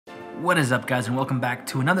What is up, guys, and welcome back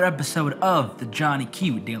to another episode of the Johnny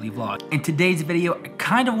Q Daily Vlog. In today's video, I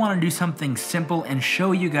kind of want to do something simple and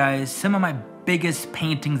show you guys some of my biggest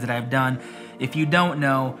paintings that I've done. If you don't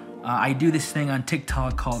know, I do this thing on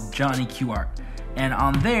TikTok called Johnny Q Art. And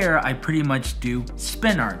on there, I pretty much do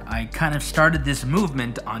spin art. I kind of started this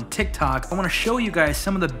movement on TikTok. I want to show you guys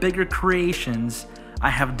some of the bigger creations I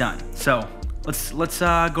have done. So let's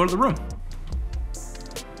go to the room.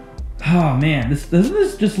 Oh man, doesn't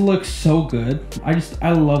this just look so good?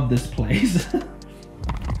 I love this place.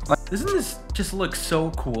 Doesn't this just look so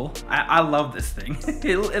cool? I love this thing.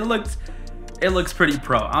 It looks pretty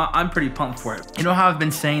pro. I'm pretty pumped for it. You know how I've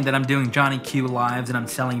been saying that I'm doing Johnny Q lives and I'm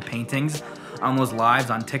selling paintings on those lives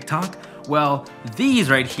on TikTok? Well, these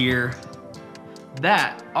right here,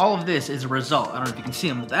 all of this is a result. I don't know if you can see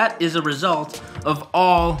them. That is a result of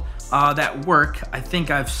all that work. I think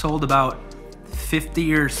I've sold about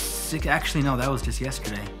 50 or 60, actually no, that was just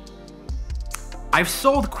yesterday. I've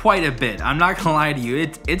sold quite a bit, I'm not gonna lie to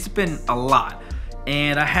you, it's been a lot.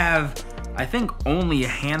 And I have, I think, only a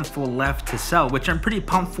handful left to sell, which I'm pretty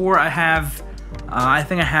pumped for. I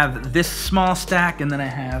think I have this small stack, and then I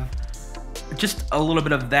have just a little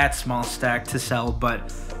bit of that small stack to sell,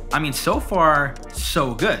 but I mean, so far,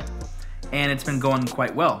 so good. And it's been going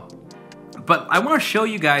quite well. But I wanna show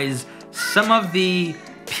you guys some of the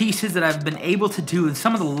pieces that I've been able to do, and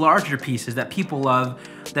some of the larger pieces that people love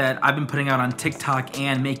that I've been putting out on TikTok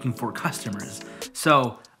and making for customers.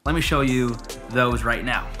 So let me show you those right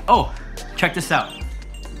now. Oh, check this out.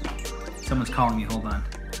 Someone's calling me, hold on.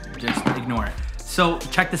 Just ignore it. So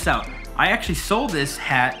check this out. I actually sold this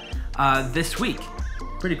hat this week.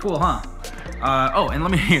 Pretty cool, huh? Oh, and let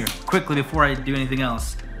me hear quickly before I do anything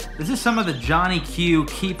else. This is some of the Johnny Q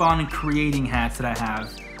Keep On Creating hats that I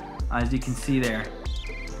have, as you can see there.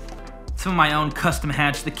 Some of my own custom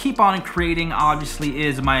hats. The Keep On Creating obviously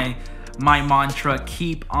is my mantra,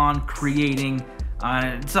 keep on creating.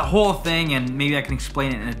 It's a whole thing, and maybe I can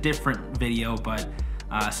explain it in a different video, but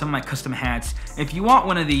some of my custom hats. If you want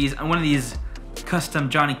one of these custom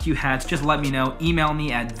Johnny Q hats, just let me know. Email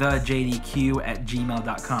me at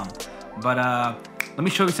thejdq@gmail.com. But let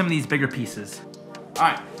me show you some of these bigger pieces. All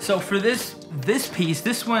right, so for this piece,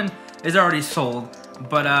 this one is already sold,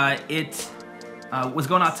 but it was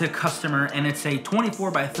going out to a customer, and it's a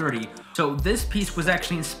 24 by 30. So this piece was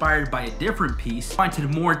actually inspired by a different piece. I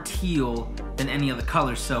wanted more teal than any other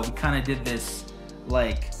color, so we kind of did this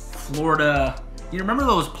like Florida. You remember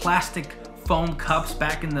those plastic foam cups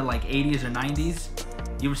back in the like 80s or 90s?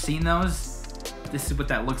 You ever seen those? This is what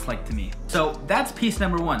that looks like to me. So that's piece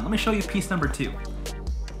number one. Let me show you piece number two.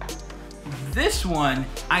 This one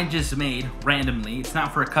I just made randomly. It's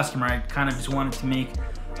not for a customer. I kind of just wanted to make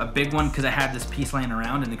a big one because I had this piece laying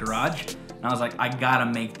around in the garage, and I was like, I gotta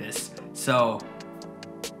make this. So,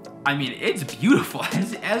 I mean, it's beautiful.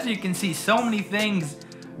 As you can see, so many things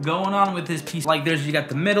going on with this piece. Like you got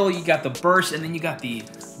the middle, you got the burst, and then you got the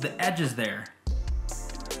edges there.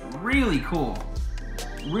 Really cool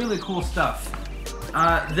stuff.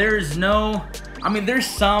 There's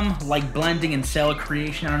some like blending and cell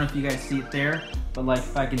creation. I don't know if you guys see it there, but like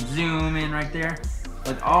if I can zoom in right there,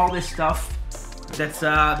 like all this stuff. That's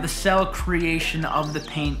the cell creation of the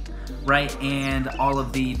paint, right? And all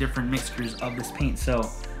of the different mixtures of this paint. So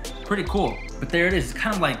pretty cool. But there it is. It's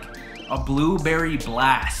kind of like a blueberry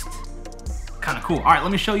blast. Kind of cool. All right,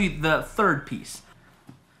 let me show you the third piece.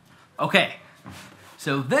 Okay,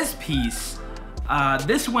 so this piece,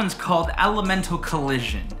 this one's called Elemental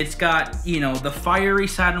Collision. It's got, you know, the fiery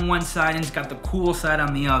side on one side, and it's got the cool side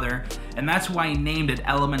on the other. And that's why I named it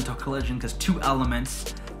Elemental Collision, because two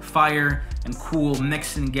elements, fire and cool,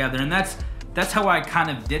 mixing together, and that's how I kind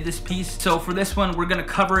of did this piece. So for this one, we're gonna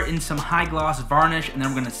cover it in some high gloss varnish, and then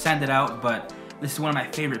we're gonna send it out, but this is one of my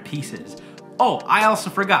favorite pieces. Oh, I also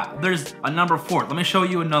forgot, there's a number 4. Let me show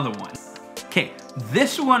you another one. Okay,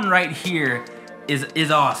 this one right here is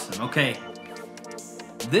awesome, okay?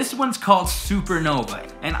 This one's called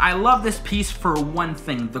Supernova, and I love this piece for one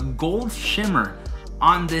thing, the gold shimmer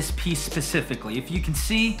on this piece specifically. If you can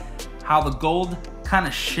see how the gold kind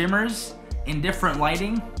of shimmers in different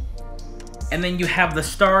lighting, and then you have the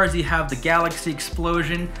stars, you have the galaxy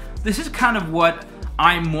explosion. This is kind of what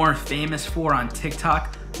I'm more famous for on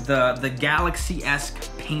TikTok, the galaxy-esque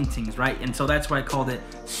paintings, right? And so that's why I called it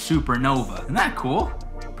Supernova. Isn't that cool?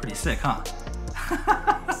 Pretty sick, huh?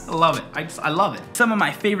 I love it. I love it. Some of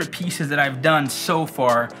my favorite pieces that I've done so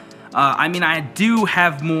far, I mean, I do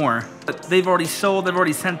have more, but they've already sold, I've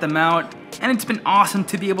already sent them out. And it's been awesome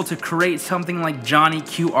to be able to create something like Johnny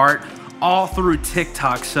Q Art all through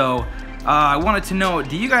TikTok. So I wanted to know,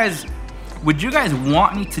 would you guys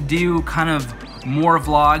want me to do kind of more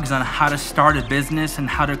vlogs on how to start a business and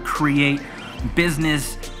how to create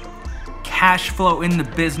business cash flow in the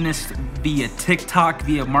business via TikTok,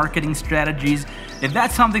 via marketing strategies. If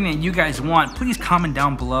that's something that you guys want, please comment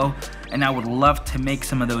down below, and I would love to make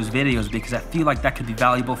some of those videos because I feel like that could be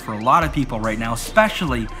valuable for a lot of people right now,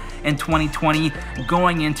 especially in 2020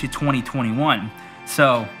 going into 2021.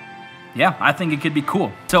 So yeah, I think it could be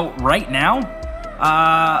cool. So right now,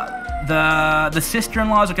 the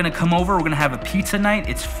sister-in-laws are gonna come over. We're gonna have a pizza night.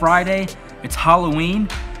 It's Friday, it's Halloween,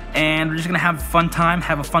 and we're just gonna have a fun time,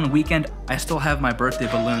 have a fun weekend. I still have my birthday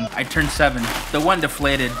balloon. I turned 7. The one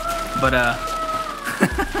deflated, but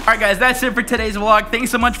Alright guys, that's it for today's vlog. Thanks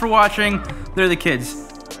so much for watching. They're the kids.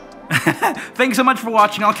 Thanks so much for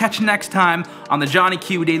watching. I'll catch you next time on the Johnny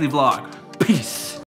Q Daily Vlog. Peace.